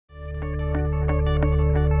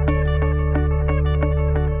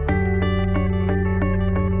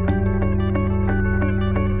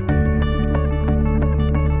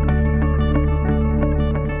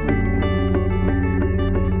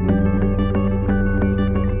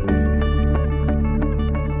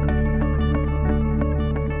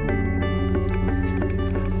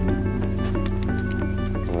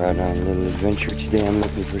out on a little adventure today. I'm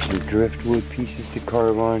looking for some driftwood pieces to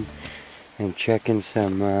carve on and checking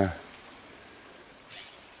some,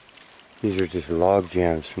 these are just log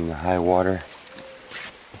jams from the high water.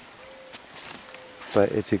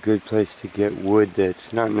 But it's a good place to get wood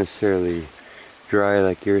that's not necessarily dry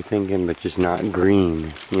like you're thinking, but just not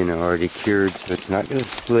green, you know, already cured, so it's not going to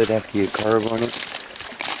split after you carve on it.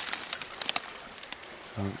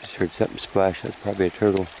 Oh, just heard something splash. That's probably a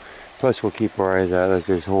turtle. Plus we'll keep our eyes out. Like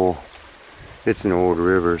there's whole, it's an old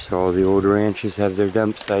river, so all the old ranches have their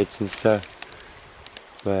dump sites and stuff.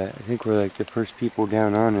 But I think we're like the first people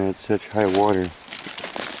down on it. It's such high water,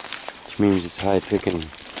 which means it's high picking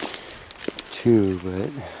too, but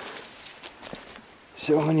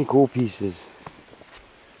so many cool pieces.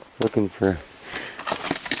 Looking for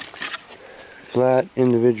flat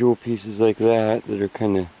individual pieces like that that are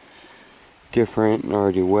kind of different and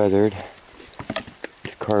already weathered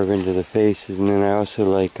to carve into the faces. And then I also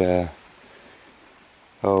like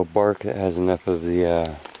bark that has enough of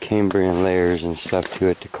the Cambrian layers and stuff to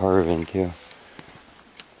it to carve into.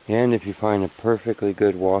 And if you find a perfectly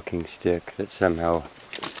good walking stick that's somehow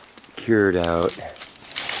cured out,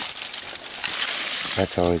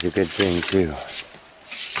 that's always a good thing too.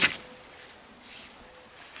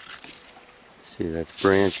 See, that's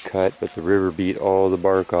branch cut, but the river beat all the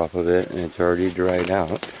bark off of it and it's already dried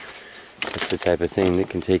out. That's the type of thing that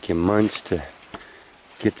can take you months to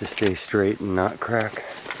get to stay straight and not crack.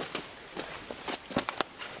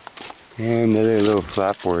 And other little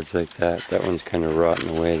flatboards like that. That one's kind of rotten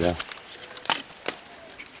away though.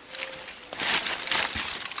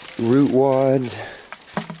 Root wads.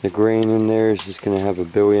 The grain in there is just going to have a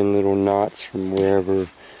billion little knots from wherever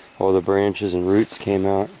all the branches and roots came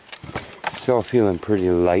out. It's all feeling pretty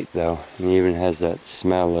light though, and it even has that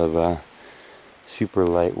smell of super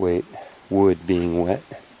lightweight wood being wet.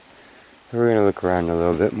 So we're gonna look around a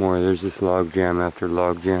little bit more. There's this log jam after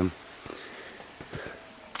log jam.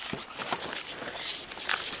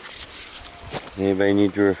 Anybody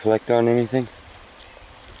need to reflect on anything?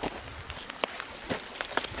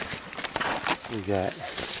 We got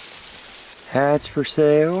hats for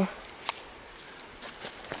sale.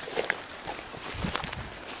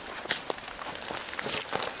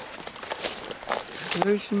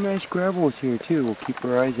 There's some nice gravels here too. We'll keep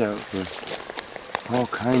our eyes out for all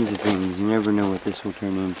kinds of things. You never know what this will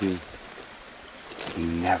turn into. You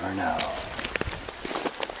never know.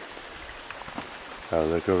 Oh,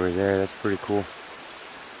 look over there. That's pretty cool.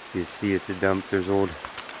 You see at the dump there's old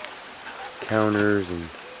counters and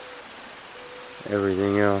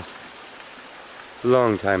everything else. A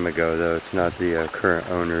long time ago though. It's not the current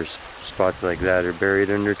owners. Spots like that are buried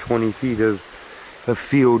under 20 feet of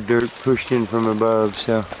field dirt pushed in from above,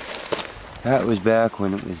 so that was back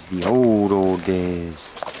when it was the old days.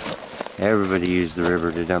 Everybody used the river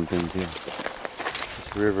to dump into.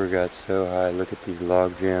 This river got so high. Look at these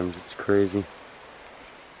log jams, it's crazy.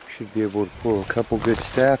 Should be able to pull a couple good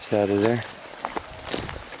staffs out of there.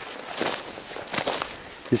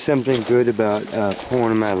 There's something good about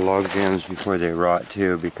pulling them out of log jams before they rot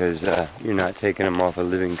too, because you're not taking them off a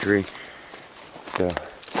living tree. So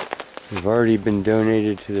they've already been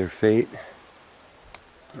donated to their fate.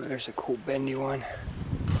 Oh, there's a cool bendy one.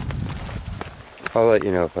 I'll let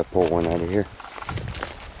you know if I pull one out of here.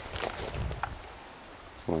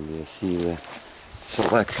 Just wanted to see the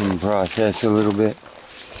selection process a little bit.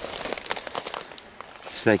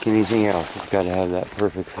 Just like anything else, it's got to have that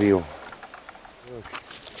perfect feel.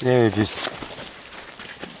 They're just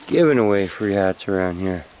giving away free hats around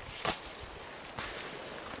here.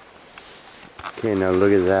 Okay, now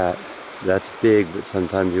look at that. That's big, but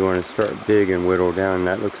sometimes you want to start big and whittle down.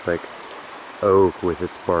 That looks like oak with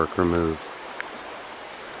its bark removed.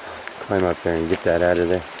 Let's climb up there and get that out of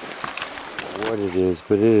there. What it is,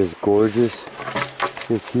 but it is gorgeous.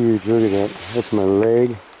 It's huge. Look at that. That's my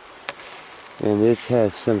leg. And it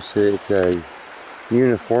has some sort, it's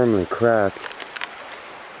uniformly cracked.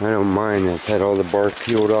 I don't mind. It's had all the bark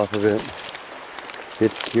peeled off of it.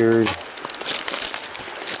 It's cured.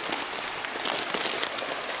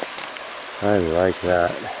 I like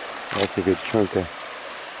that. That's a good chunk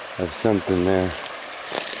of something there.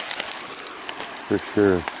 For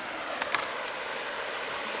sure.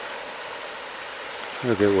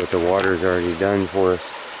 Look at what the water's already done for us.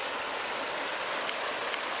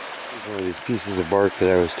 Here's one of these pieces of bark that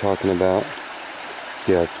I was talking about.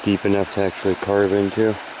 See how it's deep enough to actually carve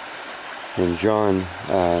into. And John,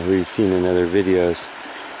 who you've seen in other videos,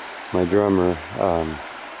 my drummer,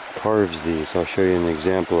 carves these. I'll show you an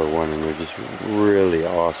example of one, and they're just really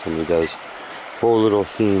awesome. He does full little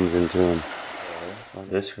seams into them.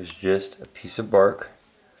 This was just a piece of bark,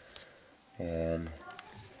 and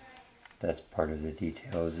That's part of the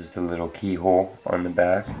details, is the little keyhole on the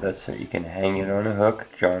back. That's so you can hang it on a hook.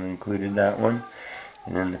 John included that one.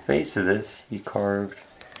 And in the face of this, he carved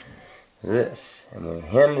this. And when he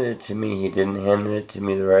handed it to me, he didn't hand it to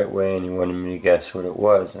me the right way, and he wanted me to guess what it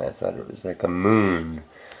was. And I thought it was like a moon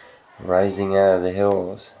rising out of the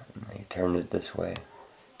hills. And he turned it this way.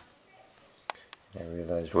 And I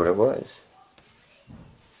realized what it was.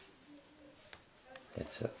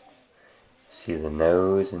 It's a, see the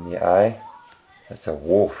nose and the eye? That's a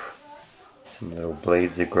wolf. Some little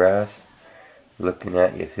blades of grass looking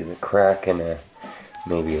at you through the crack in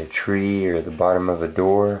maybe a tree or the bottom of a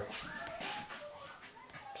door.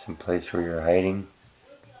 Some place where you're hiding.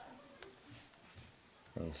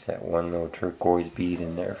 And it's that one little turquoise bead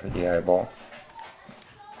in there for the eyeball.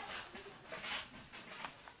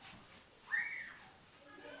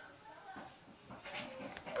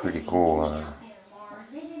 Pretty cool,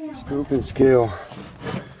 Scope and scale.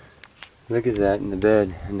 Look at that in the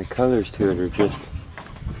bed, and the colors to it are just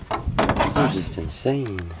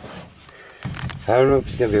insane. I don't know if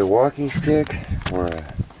it's gonna be a walking stick or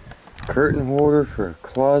a curtain holder for a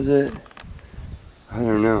closet. I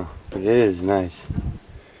don't know, but it is nice.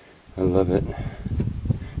 I love it.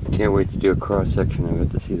 Can't wait to do a cross section of it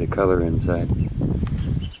to see the color inside.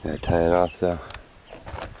 Gotta tie it off though.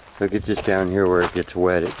 Look at just down here where it gets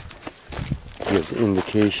wet. It gives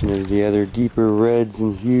indication of the other deeper reds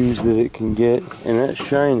and hues that it can get. And that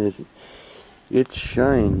shine is, it's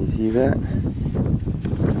shine, you see that?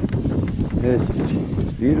 Yes, it's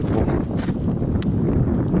beautiful.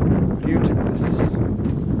 Beautiful.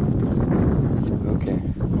 Okay.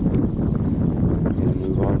 I'm gonna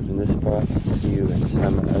move on from this spot and see you at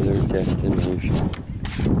some other destination.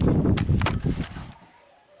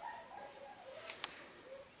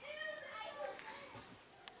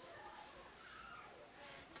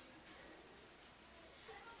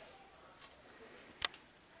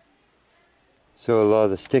 So a lot of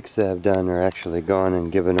the sticks that I've done are actually gone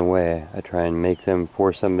and given away. I try and make them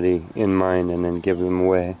for somebody in mind and then give them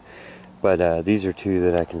away. But these are two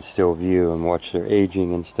that I can still view and watch their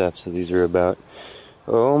aging and stuff. So these are about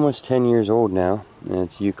almost 10 years old now. And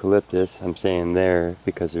it's eucalyptus. I'm saying there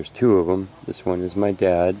because there's two of them. This one is my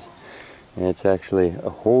dad's. And it's actually a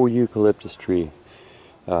whole eucalyptus tree.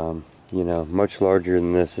 You know, much larger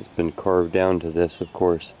than this. It's been carved down to this, of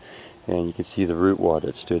course. And you can see the root wad,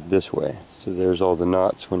 it stood this way. So there's all the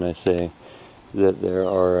knots when I say that there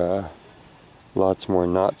are lots more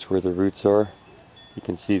knots where the roots are. You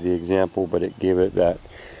can see the example, but it gave it that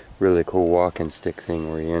really cool walking stick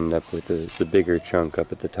thing where you end up with the bigger chunk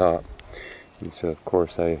up at the top. And so of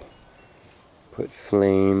course I put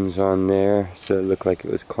flames on there so it looked like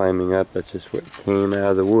it was climbing up. That's just what came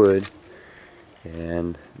out of the wood.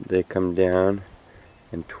 And they come down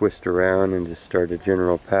and twist around and just start a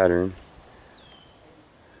general pattern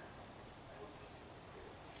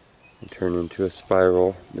and turn into a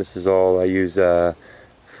spiral. This is all, I use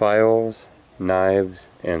files, knives,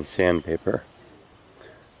 and sandpaper.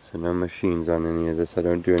 So no machines on any of this. I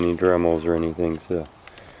don't do any Dremels or anything, so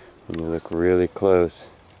when you look really close,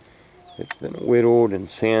 it's been whittled and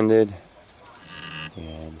sanded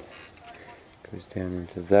and goes down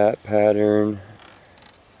into that pattern.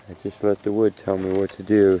 I just let the wood tell me what to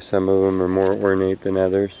do. Some of them are more ornate than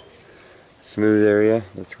others. Smooth area,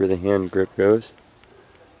 that's where the hand grip goes.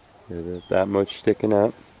 There's that much sticking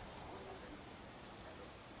up.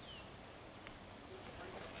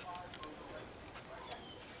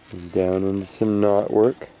 And down into some knot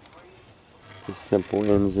work. Just simple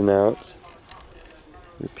ins and outs.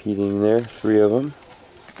 Repeating there, 3 of them.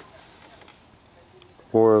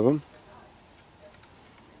 4 of them.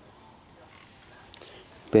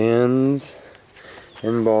 Bands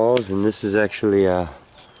and balls, and this is actually I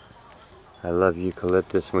love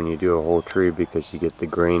eucalyptus when you do a whole tree because you get the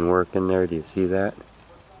grain work in there. Do you see that?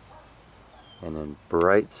 And in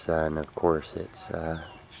bright sun, of course, it's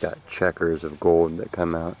got checkers of gold that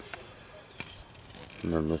come out.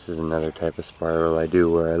 And then this is another type of spiral I do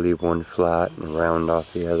where I leave one flat and round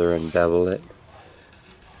off the other and bevel it.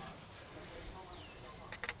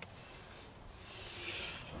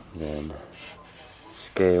 Then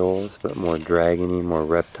scales, but more dragony, more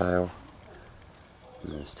reptile.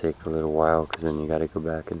 And those take a little while because then you got to go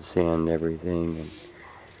back and sand everything and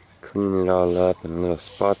clean it all up, and little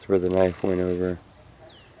spots where the knife went over.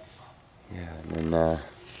 Yeah, and then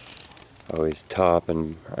always top,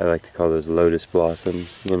 and I like to call those lotus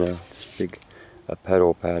blossoms, you know, just big a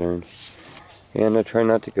petal pattern. And I try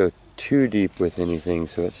not to go too deep with anything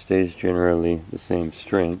so it stays generally the same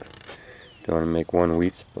strength. Don't want to make one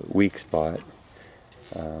weak spot.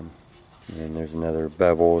 And then there's another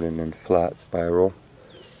beveled and then flat spiral.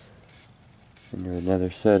 And another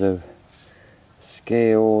set of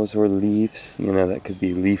scales or leaves. You know, that could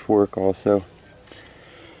be leaf work also.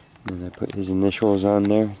 And I put his initials on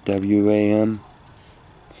there, W-A-M.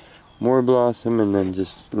 More blossom, and then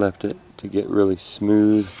just left it to get really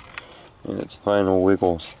smooth in its final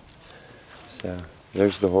wiggles. So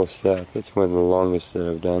there's the whole stack. That's one of the longest that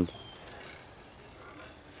I've done.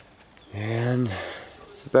 And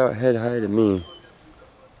it's about head high to me.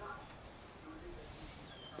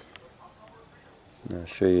 And I'll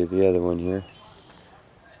show you the other one here.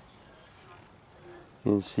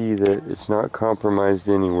 You can see that it's not compromised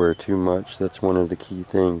anywhere too much. That's one of the key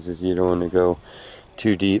things, is you don't want to go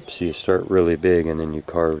too deep, so you start really big and then you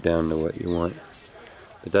carve down to what you want.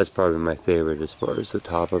 But that's probably my favorite as far as the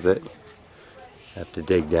top of it. I have to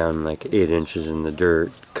dig down like 8 inches in the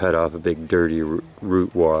dirt, cut off a big dirty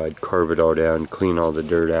root wad, carve it all down, clean all the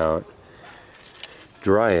dirt out,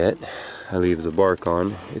 dry it. I leave the bark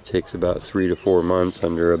on. It takes about 3 to 4 months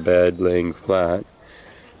under a bed laying flat.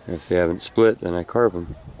 And if they haven't split, then I carve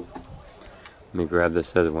them. Let me grab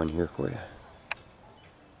this other one here for you.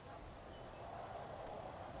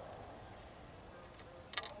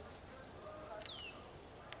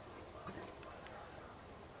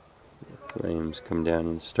 Flames come down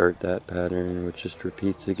and start that pattern, which just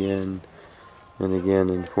repeats again and again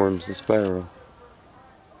and forms the spiral.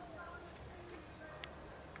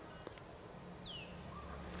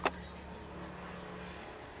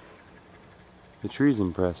 The tree's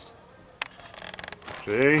impressed.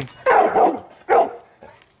 See?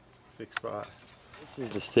 6 spot. This is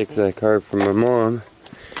the stick that I carved from my mom,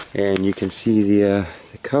 and you can see the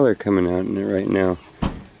color coming out in it right now.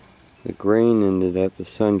 The grain ended up, the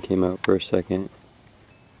sun came out for a second.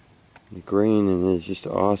 The grain in it is just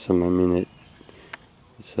awesome. I mean,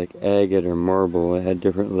 it's like agate or marble. It had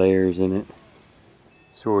different layers in it.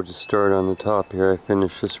 So we'll just start on the top here. I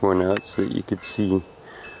finished this one out so that you could see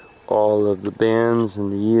all of the bands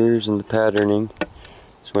and the ears and the patterning.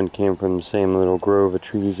 This one came from the same little grove of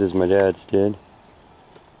trees as my dad's did.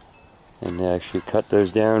 And they actually cut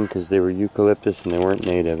those down because they were eucalyptus and they weren't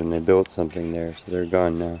native, and they built something there, so they're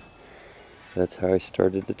gone now. That's how I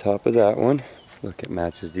started the top of that one. Look, it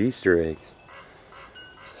matches the Easter eggs.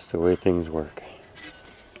 It's just the way things work.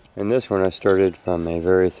 And this one I started from a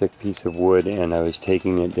very thick piece of wood, and I was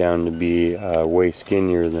taking it down to be way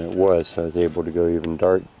skinnier than it was, so I was able to go even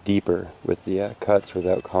deeper with the cuts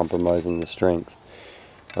without compromising the strength.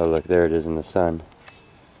 Oh look, there it is in the sun.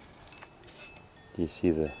 Do you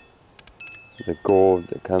see the gold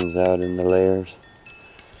that comes out in the layers?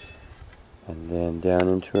 And then down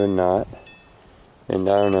into a knot. And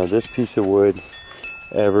I don't know, this piece of wood,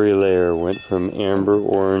 every layer went from amber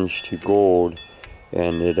orange to gold,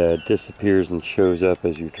 and it disappears and shows up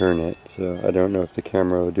as you turn it. So I don't know if the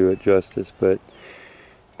camera will do it justice, but it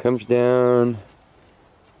comes down,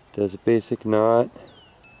 does a basic knot,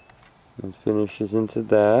 and finishes into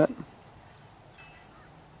that.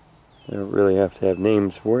 I don't really have to have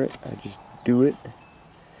names for it, I just do it.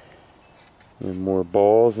 And more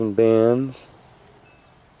balls and bands.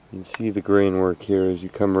 You can see the grain work here as you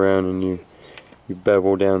come around and you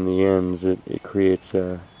bevel down the ends. It creates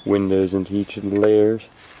windows into each of the layers.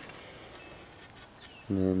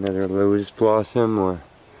 And then another lotus blossom or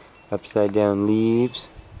upside down leaves.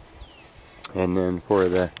 And then for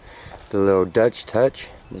the little Dutch touch,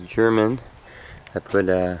 the German, I put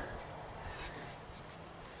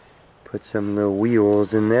some little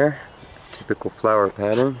wheels in there. Typical flower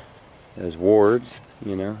pattern as wards,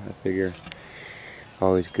 you know. I figure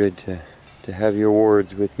always good to have your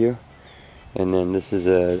wards with you. And then this is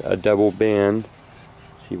a double band.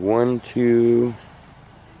 Let's see, 1, 2,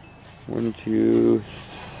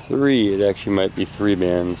 3. It actually might be 3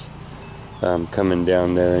 bands coming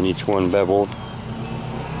down there, and each one beveled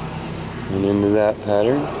and into that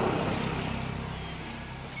pattern.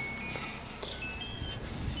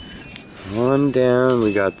 On down,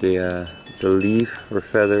 we got the leaf or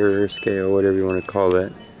feather or scale, whatever you want to call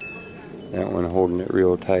it. That one holding it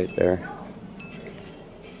real tight there.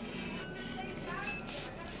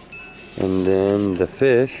 And then the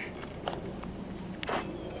fish.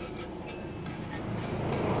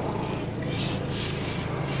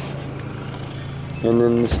 And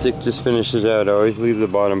then the stick just finishes out. I always leave the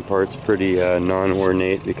bottom parts pretty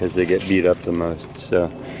non-ornate because they get beat up the most. So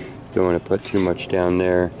don't want to put too much down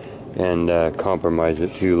there and compromise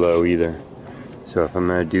it too low either. So if I'm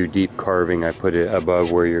going to do deep carving, I put it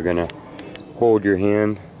above where you're going to hold your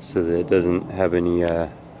hand so that it doesn't have any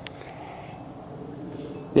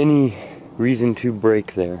reason to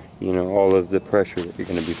break there. You know, all of the pressure that you're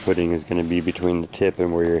going to be putting is going to be between the tip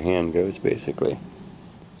and where your hand goes, basically.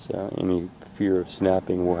 So any fear of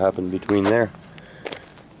snapping will happen between there.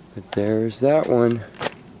 But there's that one.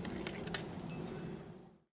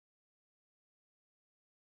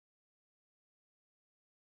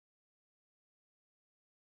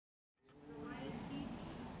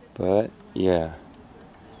 But yeah,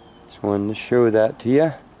 just wanted to show that to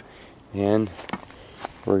you. And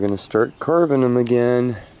we're gonna start carving them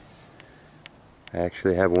again. I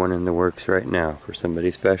actually have one in the works right now for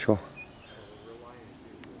somebody special.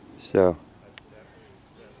 So,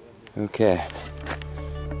 okay,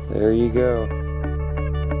 there you go.